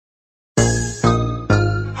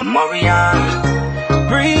Omarion,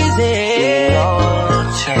 breezy. Yo,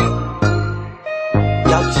 chick.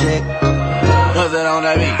 What's that on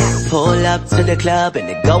that beat? Pull up to the club and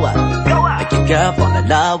it go up. Make your girl fall in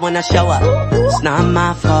love when I show up. It's not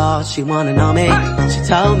my fault, she wanna know me. She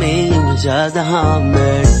told me you was just a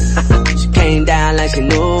hummer. She came down like she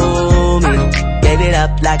knew me. Gave it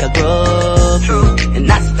up like a groupie. And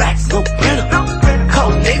that's facts, no printer.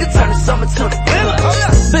 Cold nigga turn the summer to the winter.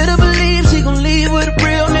 Better believe she gon' leave with a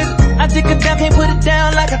real nigga. I take her down, can't put it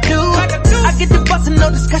down like I do. I get the bustin', no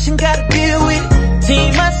discussion, gotta deal with it.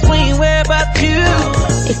 Team must swing, where about you?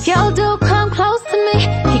 If your dude come close to me,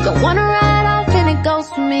 he gon' wanna ride off and it goes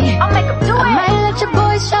for me. I'll make him do it. I might let your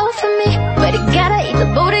boy show for me, but he gotta eat the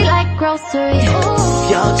booty like groceries. If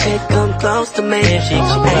your chick come close to me, she ain't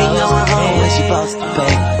going home when she supposed to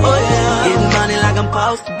pay. Getting money like I'm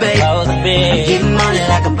supposed to pay. I'm getting money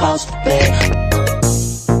like I'm supposed to pay.